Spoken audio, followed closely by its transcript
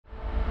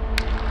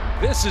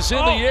This is in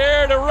the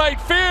air to right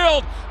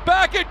field.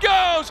 Back it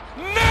goes.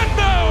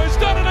 Nando has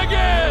done it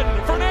again.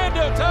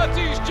 Fernando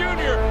Tatis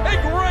Jr., a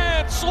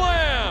grand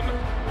slam.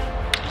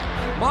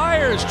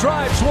 Myers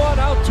drives one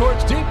out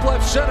towards deep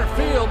left center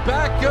field.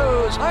 Back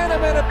goes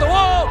Heineman at the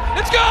wall.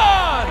 It's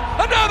gone.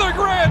 Another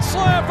grand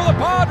slam for the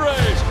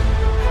Padres.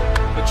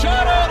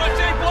 Machado to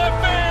deep left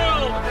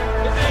field.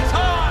 It's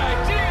high,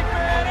 deep,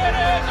 and it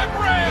is a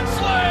grand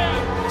slam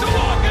to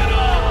walk it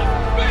off.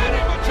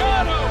 Manny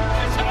Machado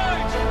is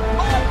tonight's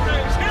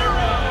Padres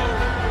hero.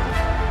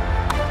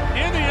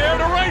 In the air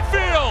to right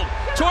field,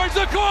 towards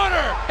the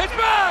corner. It's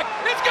back.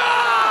 It's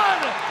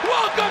gone.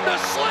 Welcome to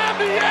Slam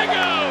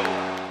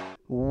Diego.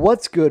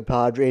 What's good,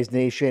 Padres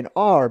Nation?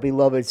 Our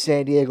beloved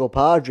San Diego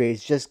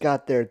Padres just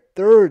got their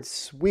third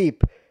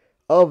sweep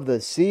of the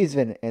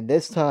season, and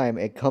this time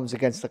it comes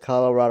against the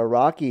Colorado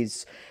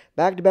Rockies.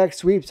 Back-to-back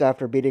sweeps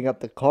after beating up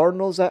the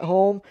Cardinals at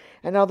home,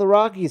 and now the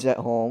Rockies at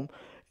home.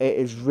 It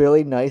is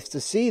really nice to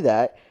see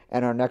that,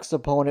 and our next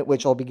opponent,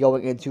 which I'll be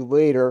going into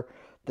later,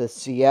 the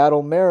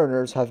Seattle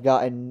Mariners, have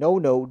gotten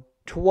no-no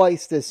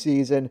twice this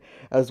season,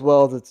 as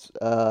well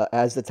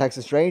as the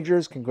Texas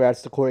Rangers.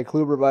 Congrats to Corey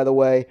Kluber, by the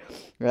way.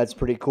 That's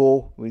pretty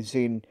cool. We've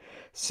seen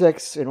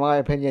 6, in my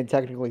opinion,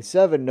 technically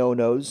 7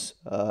 no-nos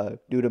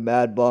due to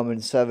Mad Bum in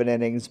 7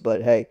 innings.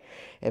 But hey,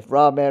 if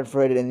Rob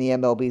Manfred in the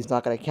MLB is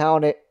not going to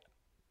count it,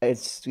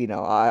 it's,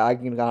 I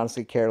can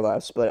honestly care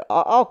less. But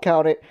I'll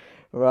count it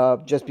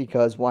just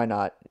because, why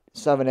not?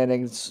 7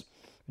 innings.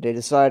 They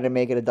decided to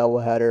make it a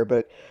doubleheader.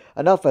 But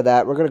enough of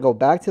that. We're going to go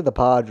back to the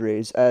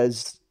Padres,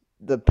 as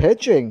the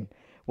pitching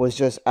was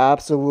just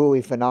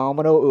absolutely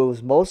phenomenal. It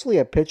was mostly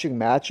a pitching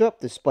matchup,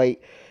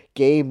 despite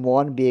Game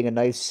 1 being a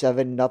nice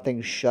 7-0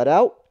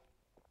 shutout.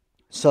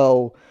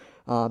 So,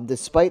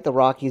 despite the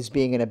Rockies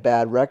being in a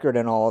bad record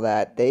and all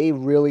that, they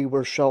really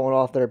were showing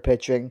off their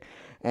pitching.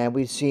 And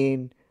we've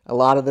seen a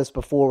lot of this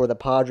before, where the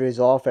Padres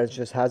offense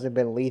just hasn't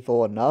been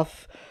lethal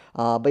enough.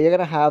 But you're going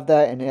to have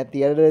that, and at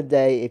the end of the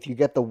day, if you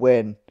get the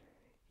win,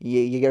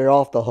 you get it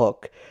off the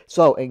hook.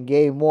 So, in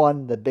Game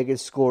 1, the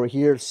biggest score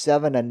here,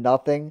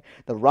 7-0.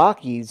 The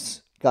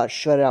Rockies got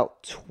shut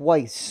out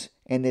twice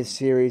in this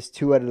series,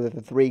 2 out of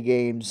the 3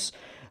 games.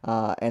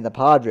 And the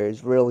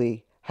Padres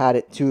really had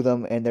it to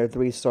them, and their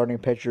 3 starting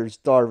pitchers,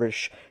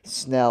 Darvish,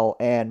 Snell,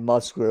 and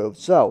Musgrove.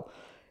 So,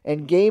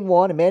 in Game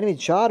 1, Manny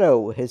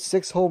Machado, his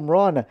 6th home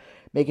run,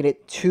 making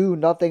it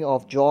 2-0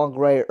 off Jon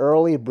Gray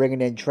early,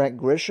 bringing in Trent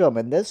Grisham.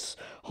 And this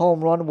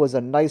home run was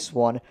a nice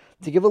one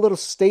to give a little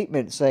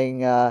statement saying,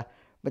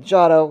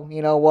 Machado,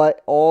 you know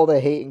what? All the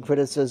hate and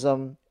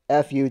criticism,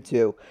 F you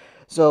too.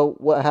 So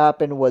what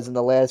happened was, in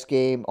the last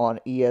game on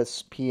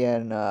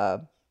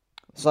ESPN,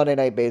 Sunday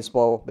Night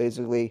Baseball,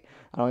 basically,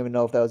 I don't even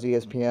know if that was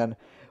ESPN,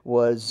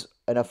 was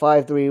in a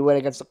 5-3 win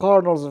against the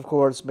Cardinals, of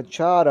course.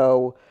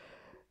 Machado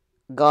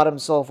got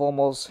himself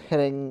almost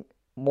hitting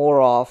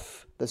more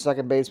off the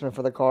second baseman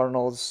for the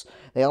Cardinals.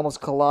 They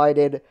almost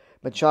collided.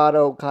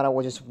 Machado kind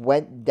of just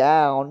went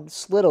down,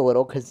 slid a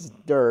little because it's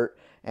dirt,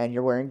 and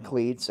you're wearing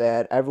cleats,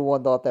 and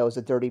everyone thought that was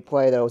a dirty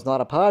play, that I was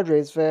not a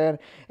Padres fan.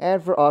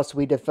 And for us,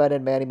 we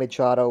defended Manny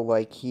Machado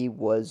like he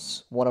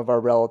was one of our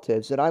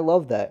relatives, and I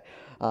love that.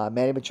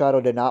 Manny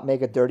Machado did not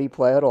make a dirty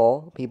play at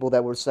all. People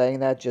that were saying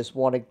that just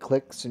wanted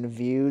clicks and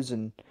views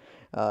and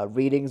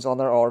readings on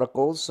their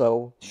articles,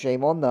 so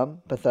shame on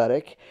them.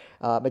 Pathetic.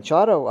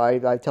 Machado,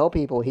 I tell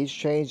people, he's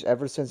changed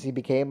ever since he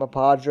became a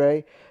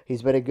Padre.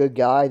 He's been a good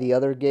guy. The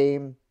other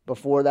game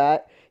before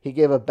that, he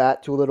gave a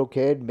bat to a little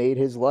kid, made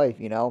his life,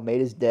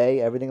 made his day,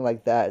 everything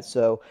like that.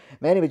 So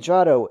Manny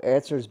Machado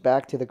answers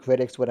back to the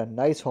critics with a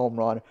nice home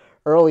run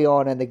early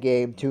on in the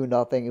game,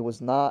 2-0. It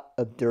was not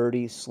a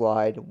dirty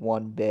slide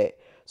one bit.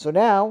 So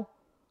now,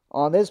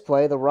 on this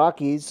play, the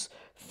Rockies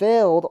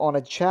failed on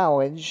a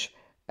challenge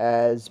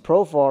as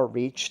Profar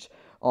reached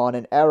on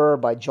an error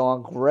by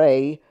Jon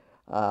Gray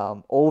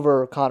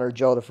over Connor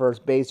Joe, the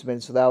first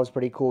baseman. So that was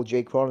pretty cool.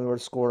 Jake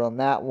Cronenworth scored on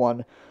that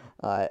one,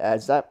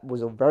 as that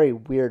was a very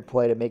weird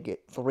play to make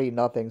it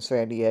 3-0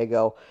 San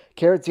Diego.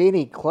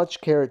 Caratini, clutch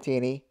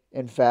Caratini,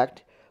 in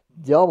fact,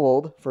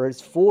 doubled for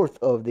his 4th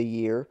of the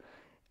year,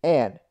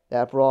 and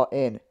that brought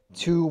in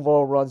 2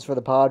 more runs for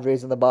the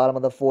Padres in the bottom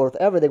of the 4th.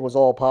 Everything was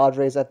all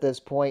Padres at this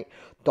point.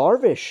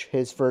 Darvish,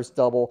 his first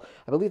double.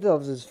 I believe that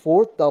was his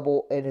 4th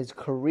double in his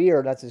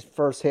career. That's his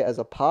first hit as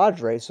a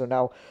Padre. So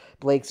now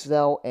Blake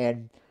Snell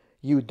and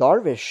Yu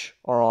Darvish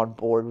are on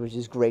board, which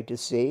is great to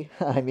see.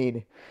 I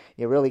mean,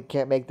 you really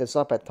can't make this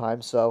up at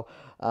times. So,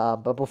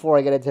 but before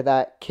I get into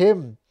that,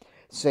 Kim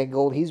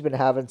singled. He's been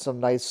having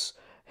some nice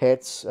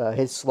hits.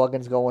 His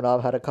slugging's going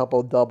up. Had a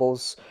couple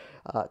doubles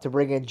to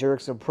bring in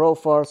Jurickson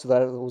Profar. So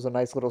that was a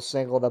nice little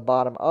single in the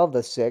bottom of the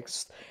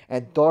 6th.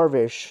 And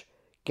Darvish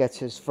gets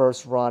his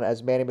first run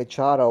as Manny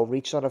Machado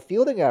reached on a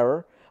fielding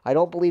error. I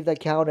don't believe that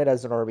counted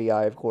as an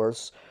RBI, of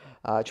course.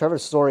 Trevor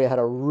Story had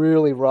a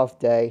really rough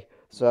day,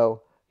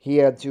 so he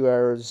had 2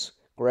 errors.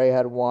 Gray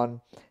had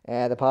 1,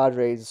 and the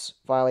Padres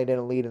finally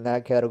didn't lead in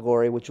that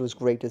category, which was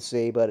great to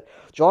see. But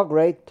Jon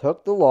Gray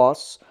took the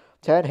loss.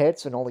 10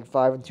 hits and only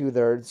 5 and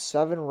 2/3,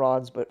 7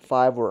 runs, but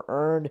 5 were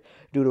earned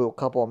due to a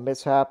couple of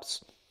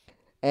mishaps.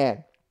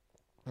 And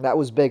that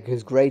was big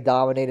because Gray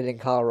dominated in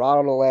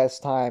Colorado the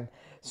last time.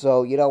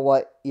 So, you know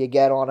what? You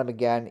get on him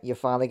again. You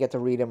finally get to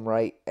read him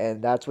right,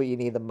 and that's what you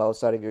need the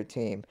most out of your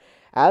team.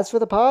 As for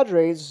the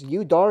Padres,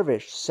 Yu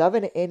Darvish,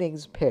 7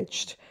 innings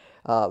pitched.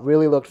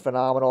 Really looked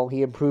phenomenal.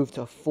 He improved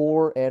to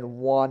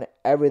 4-1.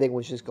 Everything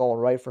was just going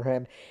right for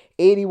him.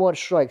 81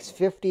 strikes,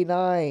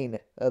 59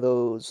 of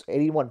those,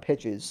 81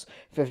 pitches,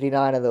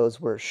 59 of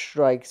those were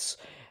strikes.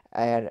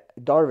 And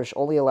Darvish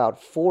only allowed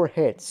 4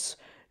 hits,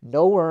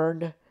 no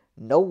earned,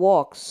 no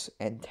walks,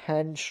 and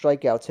 10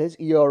 strikeouts. His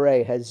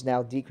ERA has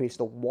now decreased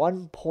to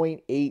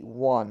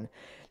 1.81.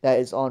 That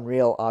is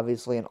unreal.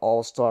 Obviously, an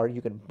all-star.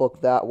 You can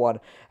book that one.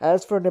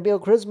 As for Nabil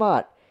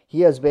Krismat,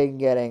 he has been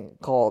getting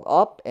called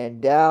up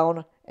and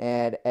down.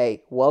 And,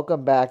 hey,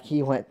 welcome back.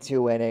 He went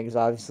 2 innings.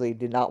 Obviously,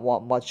 did not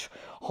want much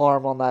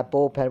harm on that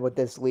bullpen with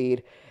this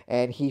lead.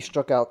 And he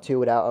struck out 2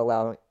 without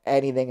allowing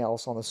anything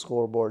else on the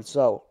scoreboard.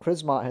 So,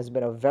 Krismat has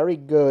been a very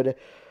good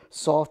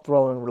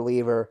soft-throwing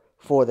reliever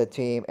for the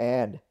team.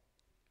 And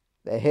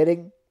the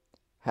hitting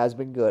has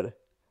been good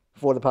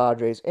for the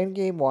Padres in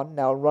Game 1.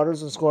 Now,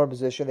 runners in scoring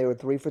position, they were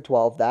 3 for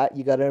 12. That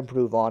you got to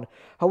improve on.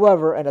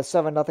 However, in a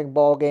 7-0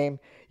 ball game,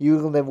 you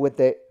can live with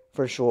it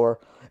for sure.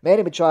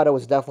 Manny Machado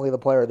was definitely the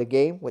player of the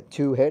game with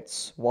 2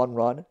 hits, 1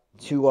 run,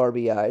 2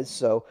 RBIs.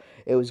 So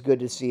it was good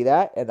to see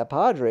that. And the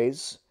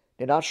Padres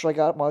did not strike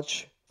out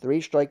much. 3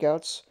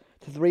 strikeouts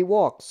to 3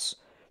 walks.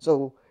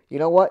 So, you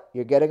know what?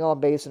 You're getting on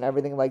base and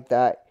everything like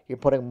that. You're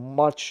putting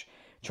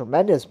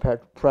tremendous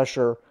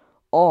pressure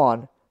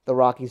on the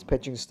Rockies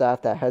pitching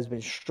staff that has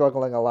been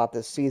struggling a lot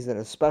this season,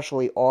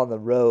 especially on the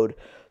road.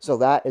 So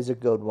that is a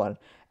good one.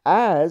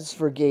 As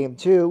for Game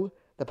 2,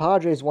 the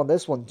Padres won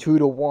this one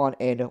 2-1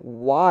 in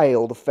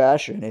wild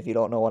fashion. If you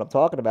don't know what I'm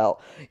talking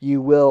about,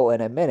 you will in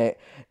a minute.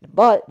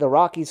 But the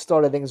Rockies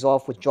started things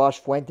off with Josh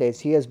Fuentes.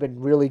 He has been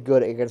really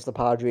good against the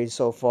Padres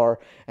so far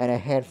in a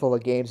handful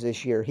of games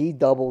this year. He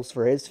doubles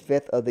for his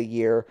 5th of the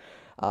year,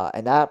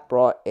 and that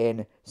brought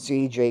in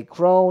C.J.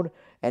 Cron,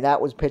 and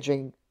that was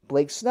pitching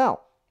Blake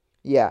Snell.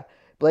 Yeah,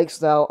 Blake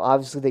Snell,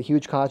 obviously the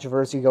huge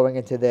controversy going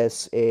into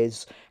this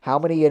is how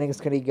many innings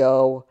can he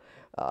go?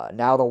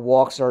 Now the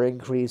walks are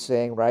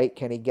increasing, right?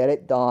 Can he get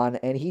it done?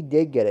 And he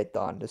did get it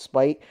done,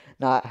 despite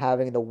not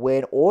having the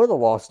win or the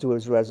loss to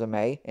his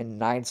resume in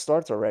 9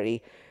 starts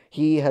already.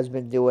 He has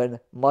been doing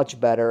much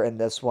better in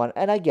this one,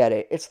 and I get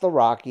it. It's the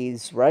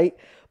Rockies, right?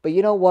 But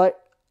you know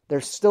what?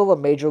 They're still a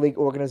major league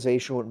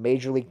organization with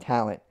major league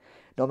talent.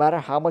 No matter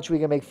how much we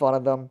can make fun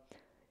of them,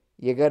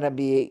 you're going to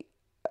be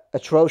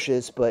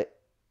atrocious, but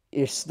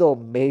it's still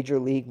major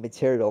league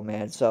material,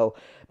 man. So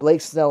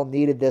Blake Snell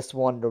needed this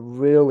one to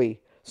really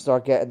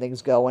start getting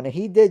things going, and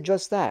he did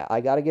just that.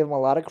 I got to give him a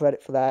lot of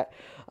credit for that.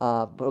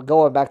 But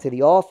going back to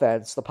the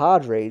offense, the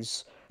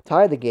Padres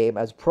tied the game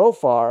as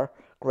Profar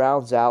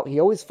grounds out. He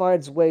always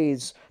finds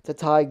ways to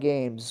tie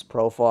games,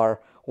 Profar,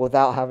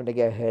 without having to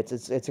get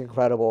hits. It's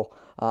incredible.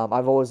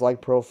 I've always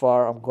liked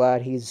Profar. I'm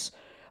glad he's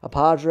a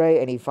Padre,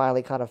 and he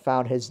finally kind of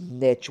found his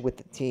niche with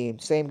the team.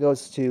 Same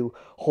goes to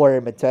Jorge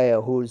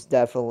Mateo, who's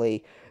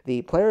definitely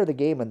the player of the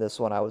game in this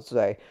one, I would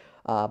say.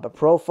 But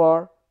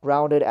Profar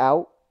grounded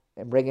out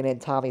and bringing in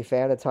Tommy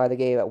Pham to tie the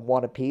game at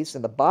 1 apiece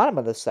in the bottom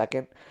of the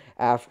second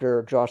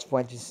after Josh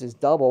Fuentes'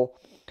 double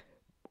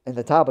in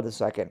the top of the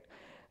second.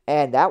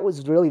 And that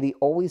was really the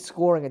only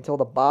scoring until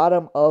the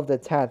bottom of the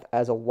 10th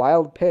as a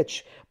wild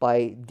pitch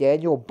by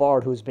Daniel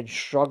Bard, who's been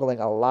struggling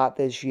a lot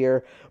this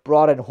year,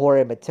 brought in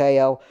Jorge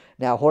Mateo.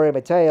 Now, Jorge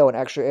Mateo in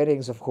extra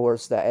innings, of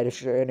course, that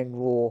extra inning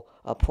rule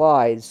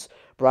applies.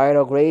 Brian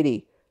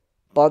O'Grady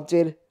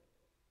bunted,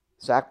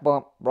 sack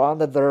bump, brought in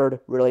the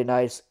third, really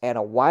nice, and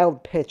a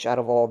wild pitch out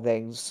of all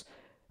things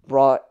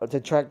brought to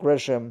Trent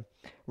Grisham,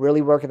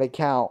 really working the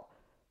count,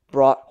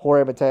 brought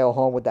Jorge Mateo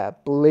home with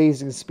that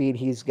blazing speed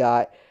he's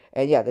got.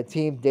 And yeah, the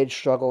team did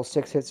struggle.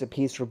 6 hits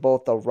apiece for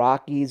both the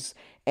Rockies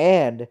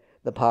and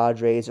the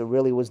Padres. It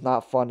really was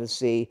not fun to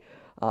see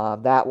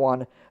that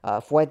one.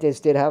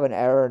 Fuentes did have an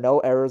error. No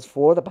errors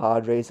for the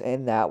Padres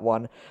in that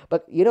one.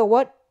 But you know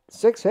what?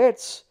 6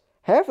 hits.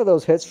 Half of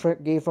those hits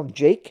came from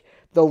Jake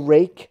the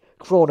Rake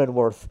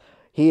Cronenworth.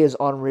 He is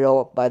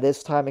unreal. By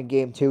this time in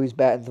Game 2, he's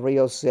batting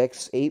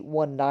 .306,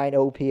 819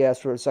 OPS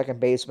for a second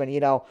baseman.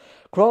 You know,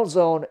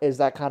 Cronzone is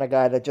that kind of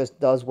guy that just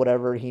does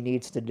whatever he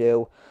needs to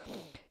do.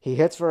 He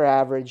hits for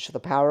average. The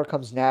power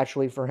comes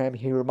naturally for him.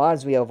 He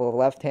reminds me of a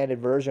left-handed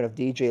version of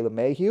DJ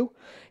LeMahieu.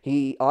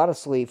 He,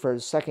 honestly, for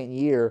his second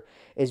year,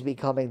 is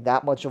becoming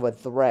that much of a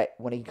threat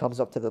when he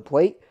comes up to the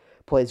plate.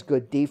 Plays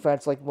good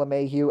defense like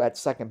LeMahieu at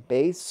second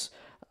base.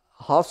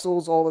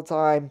 Hustles all the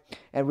time.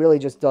 And really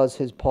just does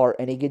his part.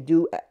 And he can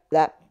do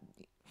that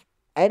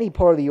any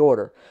part of the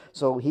order.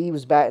 So he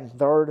was batting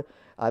third,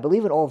 I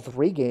believe, in all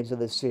 3 games of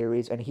this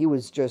series, and he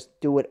was just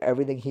doing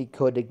everything he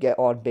could to get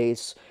on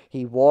base.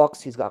 He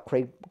walks. He's got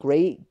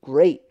great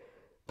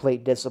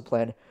plate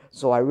discipline.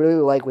 So I really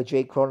like what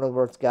Jake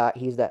Cronenworth's got.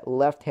 He's that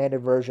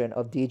left-handed version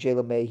of DJ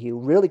LeMahieu.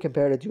 Really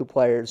compare the two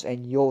players,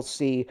 and you'll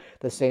see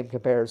the same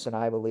comparison,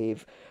 I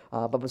believe.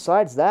 But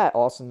besides that,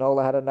 Austin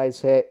Nola had a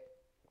nice hit,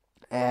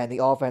 and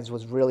the offense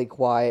was really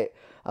quiet,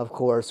 of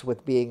course,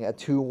 with being a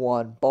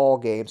 2-1 ball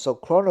game. So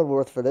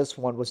Cronenworth for this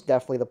one was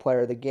definitely the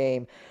player of the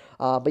game.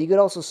 But you could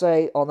also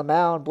say on the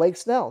mound, Blake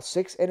Snell,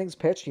 6 innings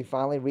pitched. He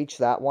finally reached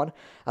that one,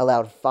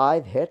 allowed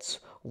 5 hits,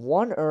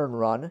 1 earned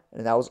run,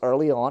 and that was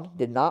early on.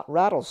 Did not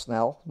rattle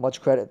Snell.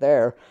 Much credit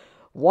there.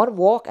 1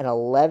 walk and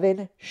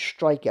 11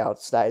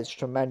 strikeouts. That is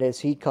tremendous.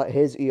 He cut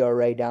his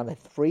ERA down to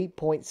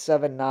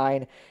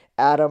 3.79.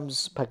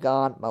 Adams,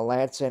 Pagan,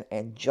 Melancon,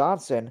 and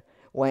Johnson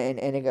went an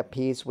inning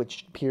apiece,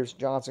 which Pierce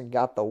Johnson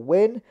got the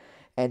win,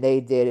 and they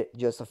did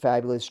just a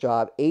fabulous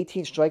job.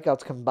 18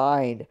 strikeouts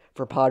combined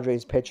for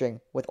Padres pitching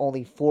with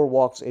only 4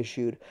 walks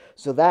issued.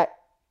 So that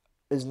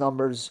is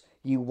numbers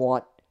you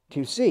want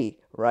to see,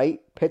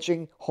 right?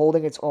 Pitching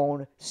holding its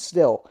own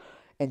still.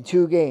 In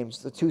 2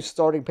 games, the 2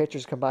 starting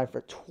pitchers combined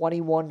for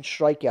 21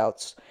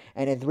 strikeouts,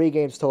 and in 3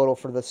 games total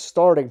for the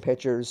starting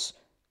pitchers,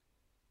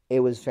 it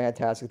was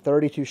fantastic.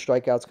 32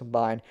 strikeouts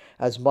combined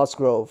as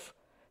Musgrove,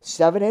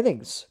 7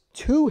 innings,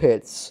 2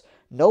 hits,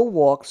 no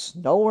walks,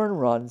 no earned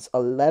runs,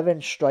 11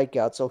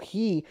 strikeouts. So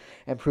he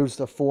improves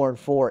to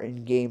 4-4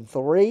 in Game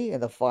 3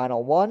 in the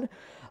final one.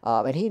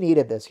 And he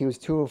needed this. He was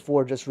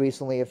 2-4 just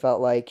recently, it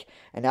felt like.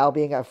 And now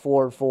being at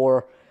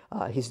 4-4,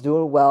 he's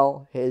doing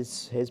well.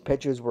 His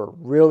pitchers were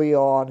really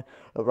on.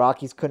 The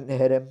Rockies couldn't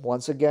hit him.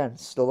 Once again,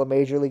 still a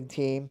major league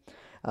team.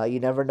 You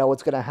never know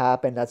what's going to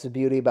happen. That's the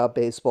beauty about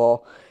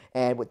baseball.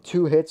 And with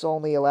 2 hits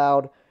only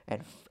allowed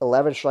and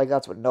 11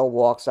 strikeouts with no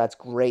walks, that's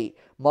great.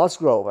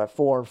 Musgrove at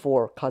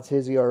 4-4 cuts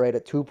his ERA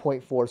to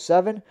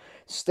 2.47.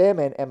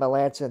 Stammen and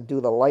Melancon do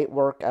the light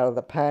work out of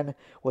the pen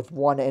with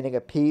 1 inning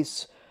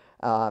apiece.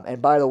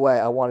 And by the way,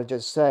 I want to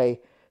just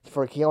say,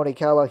 for Keone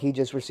Kela, he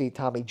just received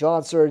Tommy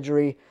John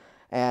surgery,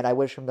 and I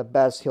wish him the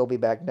best. He'll be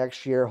back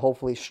next year,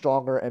 hopefully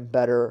stronger and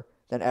better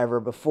than ever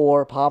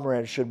before.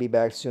 Pomeranz should be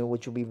back soon,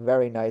 which will be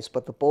very nice.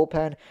 But the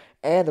bullpen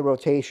and the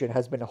rotation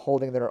has been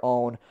holding their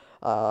own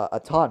a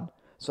ton.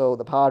 So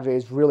the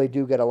Padres really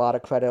do get a lot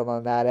of credit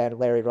on that end.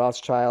 Larry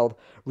Rothschild,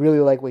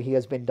 really like what he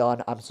has been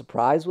done. I'm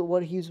surprised with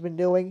what he's been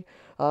doing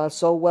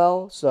so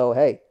well. So,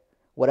 hey,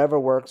 whatever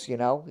works,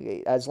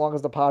 as long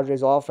as the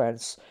Padres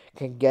offense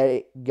can get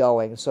it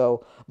going.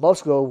 So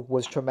Musgrove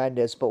was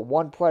tremendous, but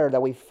one player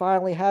that we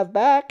finally have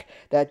back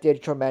that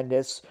did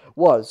tremendous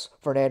was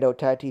Fernando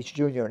Tatis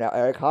Jr. Now,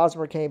 Eric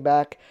Hosmer came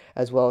back,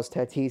 as well as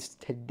Tatis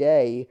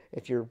today,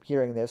 if you're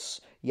hearing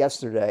this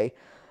yesterday,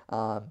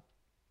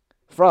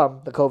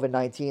 from the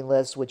COVID-19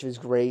 list, which is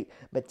great.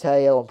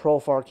 Mateo and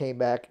Profar came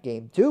back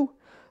Game 2,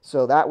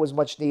 so that was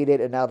much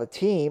needed, and now the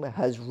team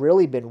has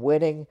really been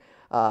winning.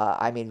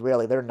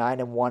 Really, they're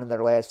 9-1 in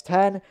their last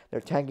 10.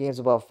 They're 10 games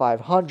above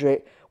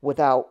 500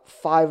 without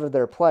 5 of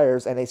their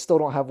players, and they still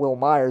don't have Will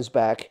Myers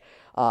back.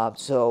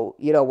 So,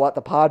 you know what?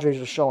 The Padres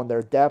are showing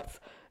their depth.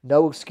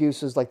 No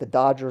excuses like the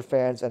Dodger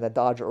fans and the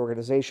Dodger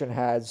organization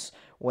has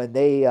when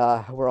they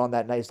were on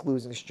that nice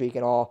losing streak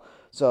and all.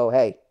 So,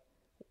 hey,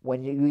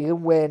 when you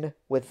can win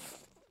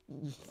with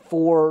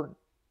 4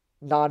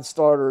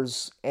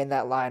 non-starters in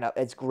that lineup,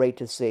 it's great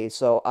to see.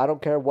 So I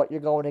don't care what you're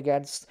going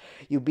against.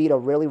 You beat a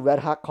really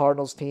red-hot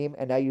Cardinals team,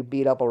 and now you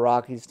beat up a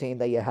Rockies team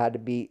that you had to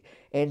beat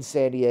in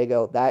San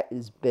Diego. That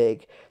is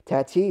big.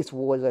 Tatis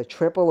was a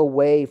triple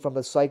away from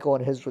the cycle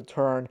in his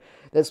return.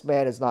 This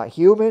man is not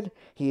human.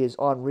 He is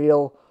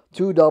unreal.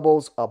 2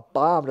 doubles, a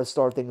bomb to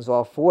start things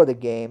off for the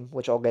game,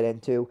 which I'll get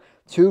into.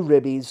 2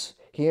 ribbies.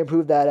 He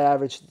improved that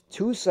average to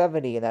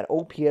 270 and that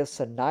OPS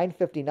to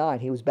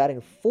 959. He was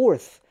batting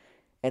 4th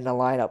in the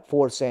lineup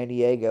for San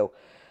Diego.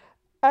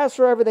 As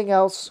for everything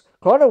else,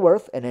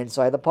 Cronenworth and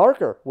inside the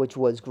Parker, which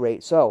was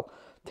great. So,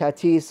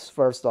 Tatis,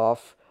 first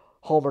off,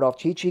 homered off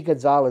Chichi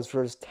Gonzalez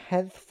for his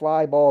 10th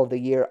fly ball of the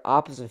year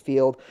opposite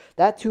field.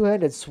 That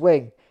 2-handed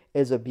swing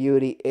is a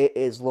beauty. It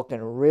is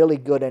looking really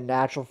good and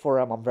natural for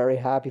him. I'm very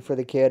happy for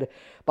the kid.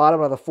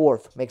 Bottom of the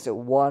 4th makes it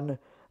 1-0.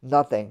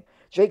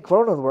 Jake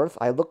Cronenworth,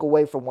 I look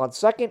away for 1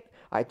 second.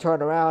 I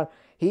turn around.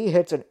 He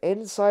hits an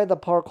inside the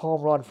park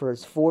home run for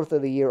his 4th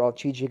of the year on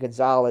Chichi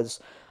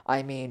Gonzalez.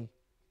 I mean,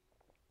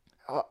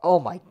 oh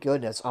my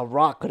goodness. A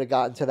rock could have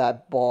gotten to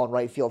that ball in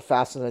right field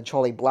faster than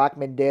Charlie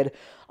Blackmon did.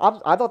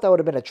 I thought that would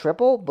have been a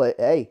triple, but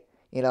hey,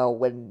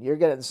 when you're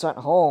getting sent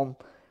home,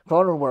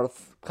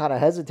 Cronenworth kind of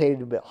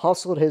hesitated a bit,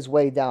 hustled his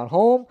way down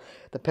home.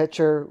 The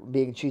pitcher,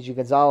 being Chichi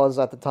Gonzalez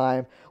at the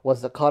time,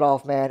 was the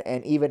cutoff man,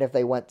 and even if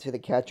they went to the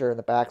catcher in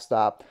the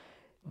backstop,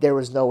 there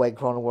was no way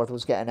Cronenworth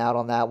was getting out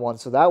on that one.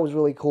 So that was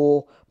really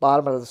cool.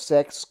 Bottom of the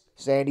 6th,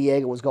 San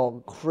Diego was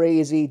going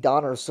crazy.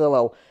 Don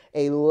Ursillo,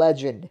 a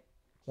legend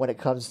when it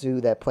comes to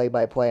that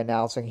play-by-play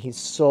announcing. He's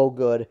so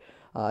good.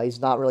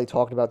 He's not really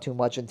talked about too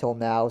much until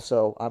now,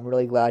 so I'm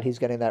really glad he's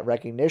getting that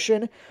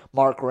recognition.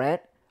 Mark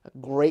Grant, a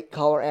great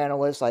color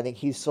analyst. I think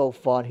he's so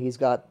fun. He's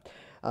got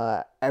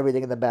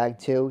everything in the bag,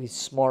 too. He's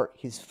smart.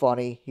 He's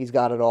funny. He's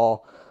got it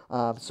all.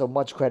 So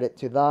much credit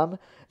to them.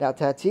 Now,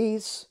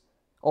 Tatis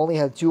only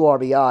had 2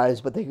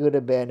 RBIs, but they could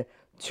have been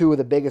two of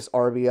the biggest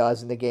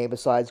RBIs in the game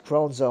besides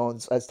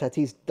Cronzone's, as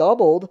Tatis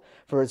doubled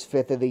for his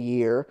 5th of the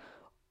year.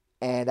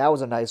 And that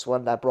was a nice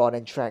one that brought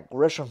in Trent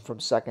Grisham from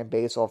second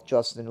base off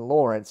Justin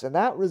Lawrence. And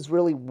that was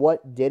really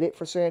what did it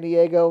for San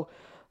Diego.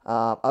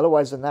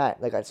 Otherwise than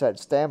that, like I said,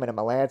 Stammen and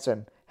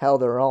Melancon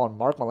held their own.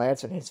 Mark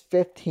Melancon, his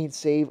 15th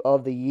save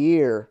of the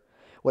year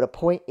with a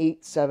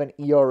 .87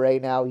 ERA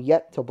now,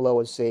 yet to blow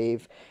a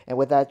save. And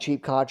with that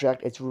cheap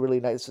contract, it's really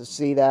nice to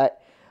see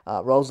that.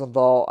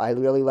 Rosenthal, I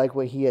really like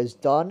what he has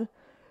done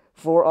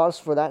for us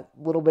for that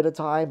little bit of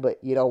time.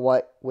 But you know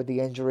what? With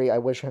the injury, I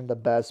wish him the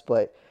best.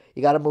 But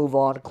you got to move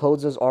on.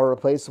 Closers are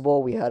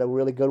replaceable. We had a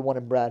really good one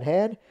in Brad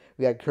Hand.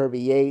 We had Kirby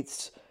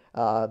Yates.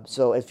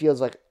 So it feels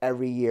like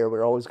every year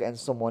we're always getting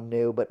someone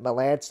new. But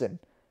Melancon,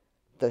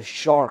 the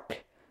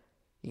Shark,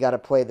 you got to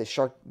play the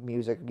Shark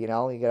music, you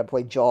know? You got to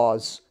play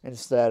Jaws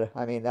instead.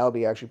 I mean, that would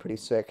be actually pretty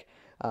sick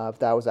if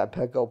that was at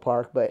Petco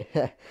Park. But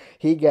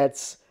he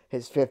gets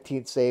his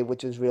 15th save,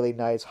 which is really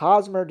nice.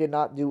 Hosmer did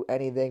not do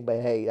anything,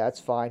 but hey, that's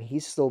fine.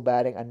 He's still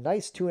batting a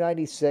nice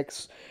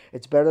 .296.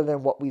 It's better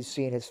than what we've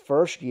seen his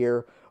first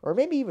year, or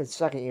maybe even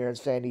second year in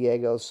San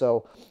Diego,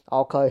 so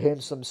I'll cut him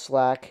some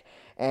slack.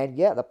 And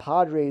yeah, the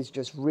Padres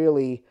just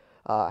really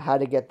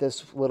had to get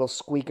this little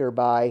squeaker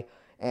by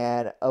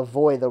and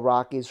avoid the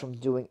Rockies from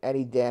doing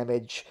any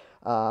damage.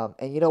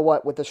 And you know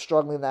what? With the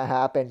struggling that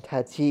happened,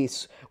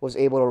 Tatis was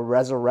able to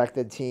resurrect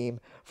the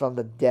team from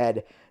the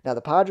dead. Now,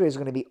 the Padres are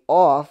going to be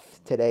off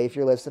today, if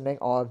you're listening,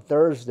 on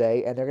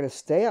Thursday, and they're going to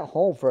stay at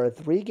home for a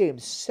 3-game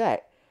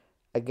set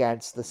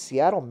against the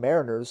Seattle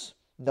Mariners.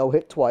 No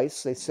hit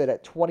twice. They sit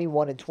at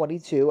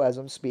 21-22 as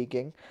I'm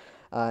speaking.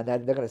 And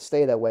they're going to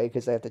stay that way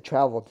because they have to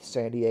travel to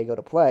San Diego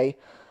to play.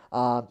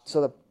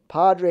 So the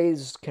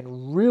Padres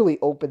can really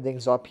open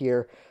things up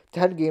here.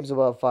 10 games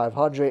above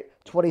 500,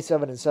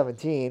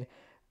 27-17.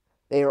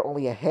 They are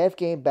only a half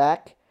game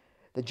back.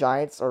 The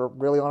Giants are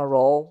really on a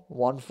roll.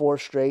 1-4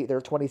 straight. They're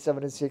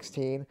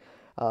 27-16.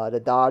 The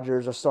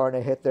Dodgers are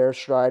starting to hit their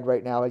stride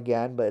right now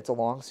again, but it's a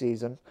long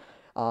season.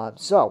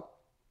 So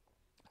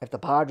if the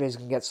Padres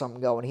can get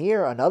something going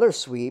here, another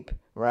sweep,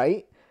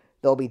 right?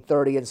 They'll be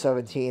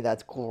 30-17.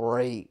 That's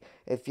great.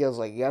 It feels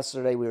like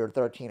yesterday we were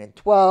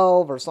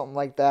 13-12 or something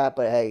like that.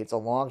 But hey, it's a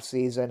long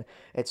season.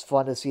 It's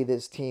fun to see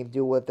this team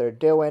do what they're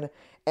doing.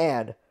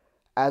 And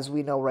as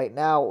we know right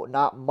now,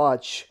 not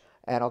much.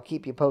 And I'll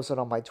keep you posted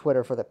on my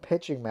Twitter for the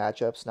pitching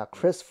matchups. Now,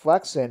 Chris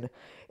Flexen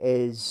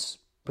is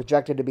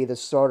projected to be the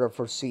starter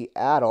for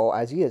Seattle,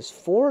 as he is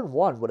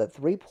 4-1 with a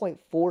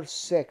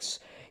 3.46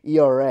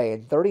 ERA.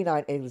 In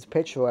 39 innings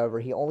pitched, however,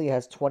 he only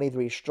has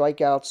 23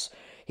 strikeouts.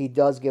 He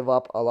does give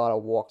up a lot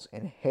of walks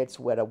and hits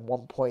with a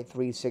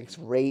 1.36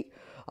 rate.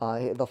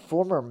 The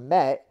former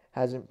Met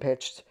hasn't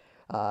pitched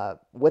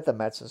with the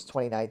Mets since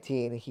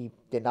 2019. He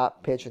did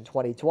not pitch in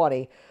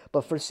 2020.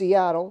 But for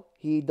Seattle,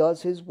 he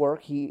does his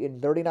work.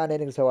 In 39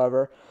 innings,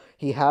 however,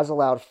 he has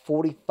allowed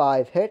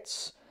 45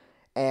 hits.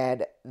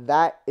 And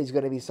that is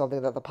going to be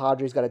something that the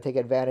Padres got to take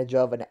advantage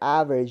of. An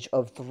average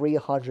of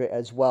 300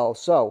 as well.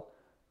 So,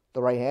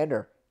 the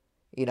right-hander.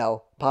 You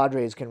know,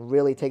 Padres can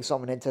really take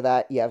something into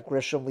that. You have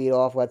Grisham lead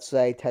off, let's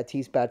say,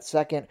 Tatis bats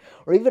second,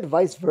 or even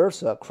vice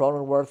versa.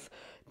 Cronenworth,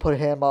 put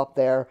him up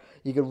there.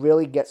 You can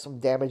really get some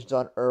damage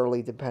done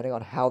early depending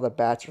on how the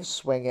bats are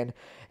swinging.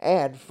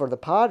 And for the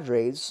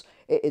Padres,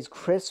 it is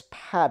Chris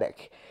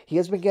Paddack. He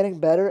has been getting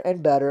better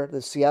and better.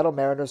 The Seattle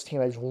Mariners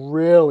team has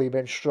really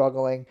been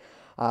struggling.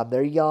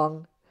 They're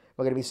young.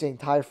 We're going to be seeing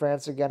Ty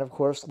France again, of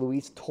course,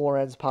 Luis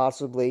Torrens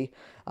possibly,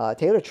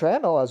 Taylor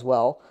Trammell as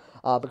well.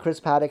 But Chris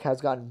Paddack has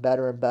gotten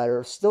better and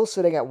better. Still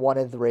sitting at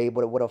 1-3,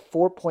 but with a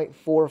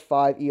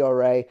 4.45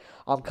 ERA.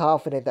 I'm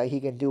confident that he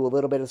can do a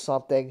little bit of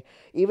something.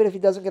 Even if he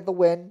doesn't get the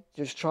win,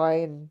 just try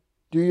and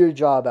do your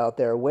job out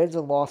there. Wins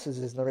and losses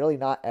is really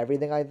not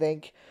everything, I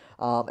think.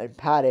 And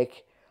Paddack,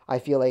 I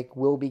feel like,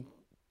 will be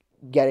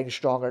getting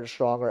stronger and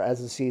stronger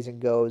as the season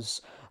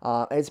goes.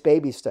 And it's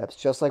baby steps,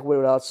 just like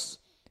with us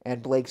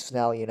and Blake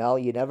Snell, you know.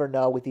 You never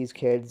know with these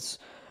kids.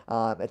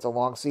 It's a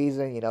long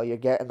season. You know, you're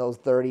getting those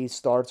 30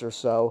 starts or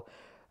so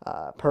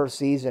per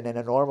season in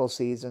a normal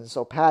season.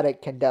 So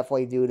Paddack can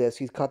definitely do this.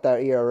 He's cut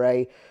that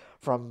ERA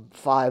from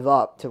 5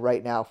 up to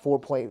right now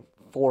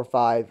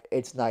 4.45.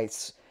 It's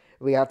nice.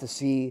 We have to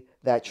see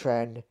that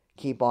trend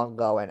keep on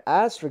going.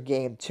 As for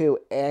Game 2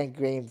 and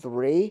Game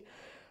 3,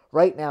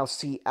 right now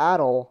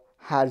Seattle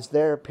has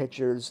their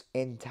pitchers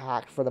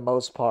intact for the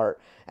most part.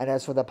 And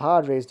as for the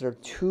Padres, they're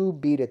to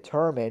be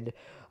determined.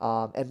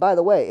 And by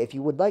the way, if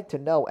you would like to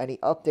know any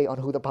update on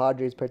who the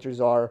Padres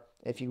pitchers are,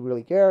 if you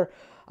really care,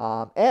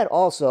 and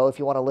also if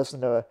you want to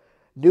listen to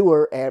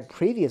newer and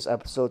previous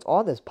episodes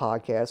on this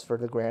podcast for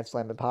the Grand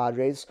Slam and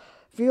Padres,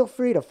 feel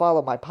free to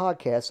follow my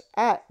podcast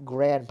at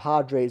Grand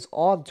Padres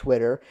on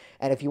Twitter.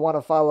 And if you want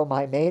to follow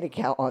my main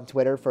account on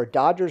Twitter for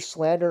Dodgers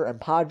Slander and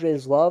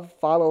Padres Love,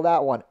 follow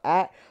that one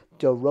at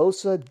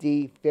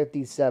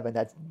DeRosaD57.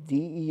 That's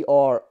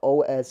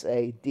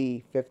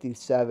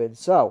DeRosaD57.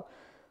 So,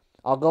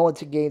 I'll go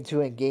into Game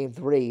 2 and Game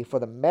 3 for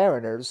the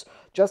Mariners.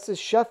 Justice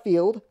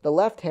Sheffield, the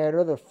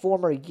left-hander, the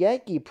former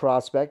Yankee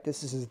prospect,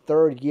 this is his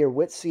third year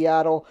with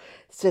Seattle,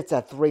 sits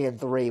at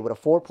 3-3 with a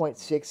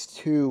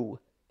 4.62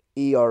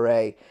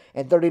 ERA.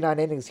 In 39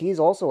 innings, he's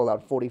also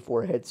allowed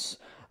 44 hits,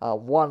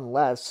 one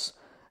less.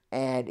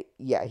 And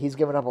yeah, he's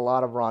given up a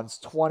lot of runs,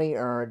 20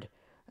 earned.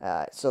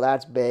 So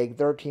that's big.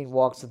 13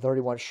 walks and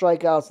 31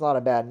 strikeouts, not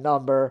a bad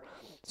number.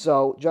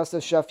 So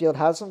Justice Sheffield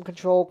has some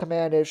control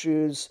command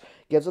issues,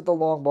 gives it the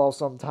long ball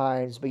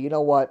sometimes, but you know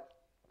what?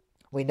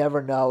 We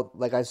never know,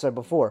 like I said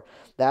before.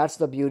 That's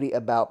the beauty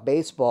about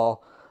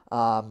baseball.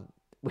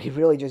 We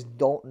really just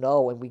don't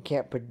know, and we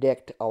can't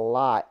predict a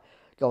lot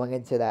going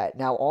into that.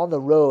 Now, on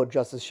the road,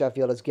 Justice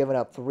Sheffield has given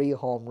up 3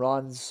 home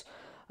runs,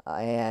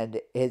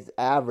 and his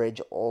average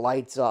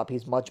lights up.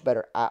 He's much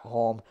better at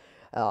home.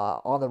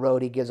 On the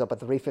road, he gives up a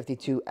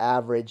 352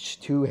 average,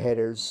 2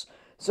 hitters.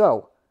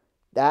 So,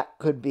 that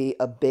could be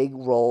a big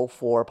role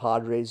for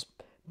Padres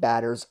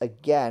batters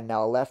again.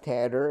 Now, a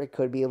left-hander, it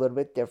could be a little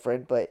bit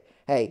different, but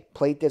hey,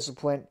 plate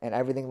discipline and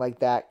everything like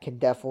that can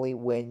definitely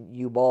win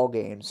you ball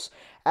games.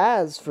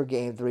 As for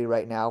Game 3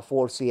 right now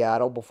for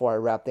Seattle, before I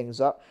wrap things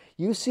up,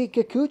 Yusei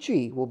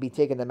Kikuchi will be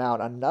taking them out,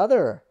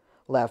 another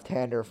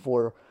left-hander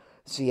for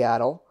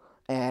Seattle.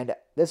 And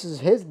this is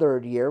his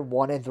third year,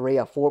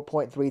 1-3, a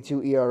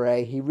 4.32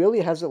 ERA. He really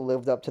hasn't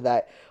lived up to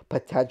that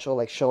potential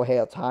like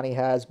Shohei Ohtani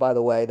has. By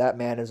the way, that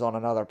man is on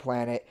another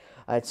planet.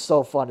 It's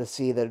so fun to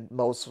see the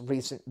most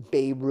recent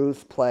Babe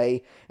Ruth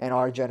play in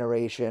our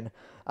generation.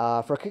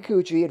 For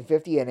Kikuchi, in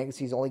 50 innings,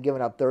 he's only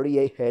given up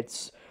 38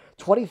 hits,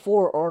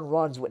 24 earned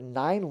runs with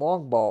 9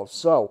 long balls.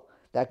 So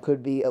that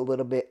could be a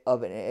little bit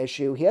of an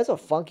issue. He has a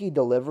funky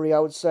delivery, I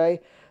would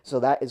say. So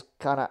that is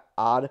kind of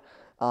odd.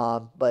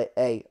 But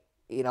hey,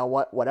 you know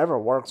what? Whatever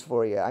works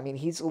for you. I mean,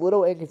 he's a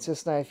little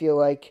inconsistent, I feel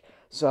like.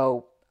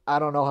 So I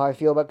don't know how I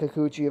feel about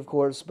Kikuchi, of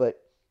course,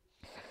 but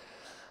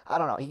I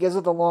don't know. He gives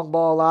it the long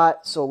ball a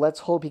lot, so let's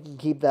hope he can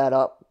keep that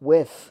up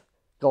with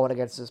going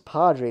against this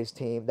Padres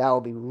team. That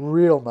would be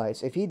real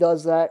nice. If he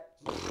does that,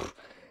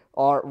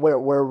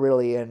 we're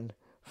really in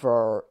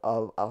for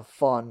a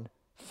fun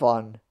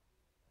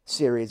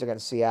series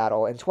against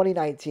Seattle. In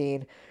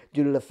 2019,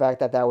 due to the fact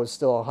that that was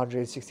still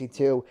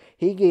 162,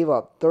 he gave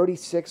up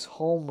 36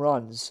 home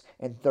runs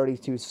in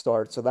 32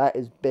 starts. So that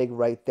is big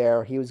right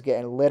there. He was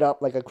getting lit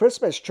up like a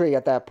Christmas tree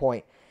at that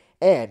point.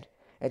 And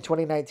in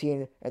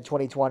 2019 and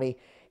 2020,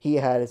 he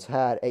has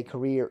had a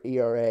career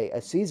ERA,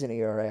 a season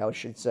ERA, I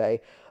should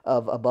say,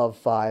 of above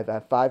 5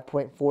 at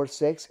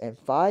 5.46 and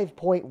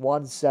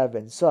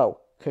 5.17. So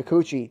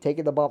Kikuchi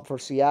taking the bump for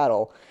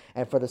Seattle.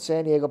 And for the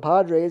San Diego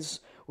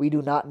Padres, we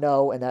do not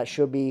know, and that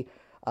should be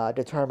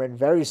determined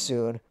very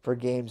soon for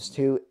Games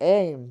 2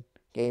 and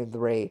Game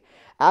 3.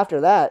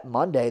 After that,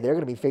 Monday, they're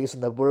going to be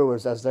facing the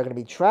Brewers as they're going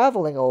to be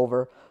traveling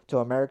over to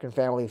American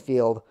Family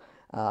Field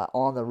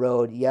on the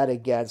road yet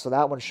again. So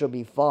that one should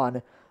be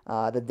fun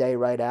the day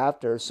right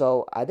after.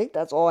 So I think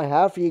that's all I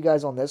have for you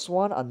guys on this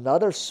one.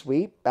 Another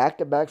sweep.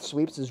 Back-to-back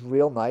sweeps is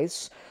real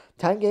nice.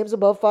 10 games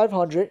above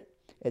 500.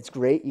 It's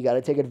great. You got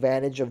to take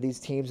advantage of these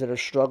teams that are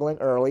struggling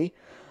early.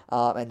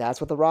 And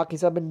that's what the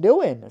Rockies have been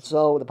doing.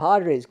 So the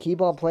Padres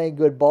keep on playing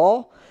good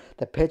ball.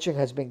 The pitching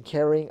has been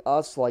carrying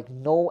us like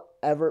no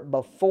ever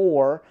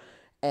before.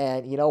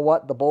 And you know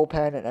what? The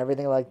bullpen and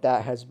everything like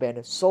that has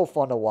been so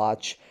fun to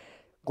watch.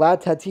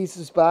 Glad Tatis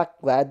is back.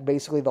 Glad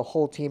basically the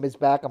whole team is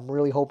back. I'm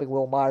really hoping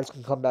Will Myers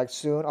can come back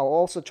soon. I'll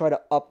also try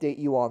to update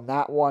you on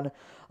that one.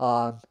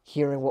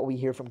 Hearing what we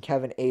hear from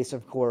Kevin Ace,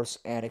 of course,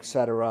 and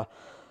etc.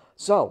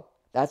 So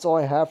that's all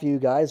I have for you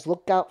guys.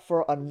 Look out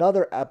for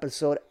another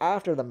episode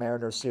after the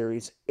Mariners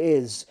series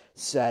is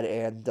said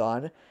and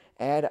done.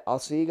 And I'll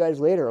see you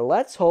guys later.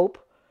 Let's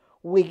hope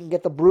we can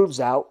get the brooms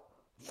out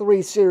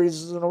 3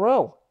 series in a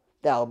row.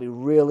 That'll be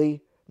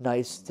really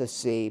nice to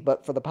see.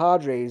 But for the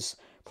Padres,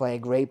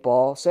 playing great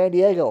ball. San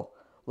Diego,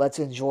 let's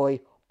enjoy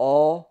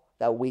all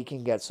that we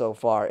can get so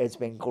far. It's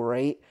been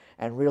great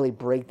and really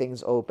break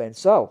things open.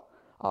 So,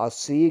 I'll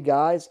see you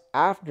guys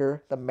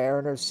after the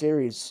Mariners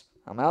series.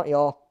 I'm out,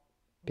 y'all.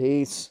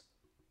 Peace.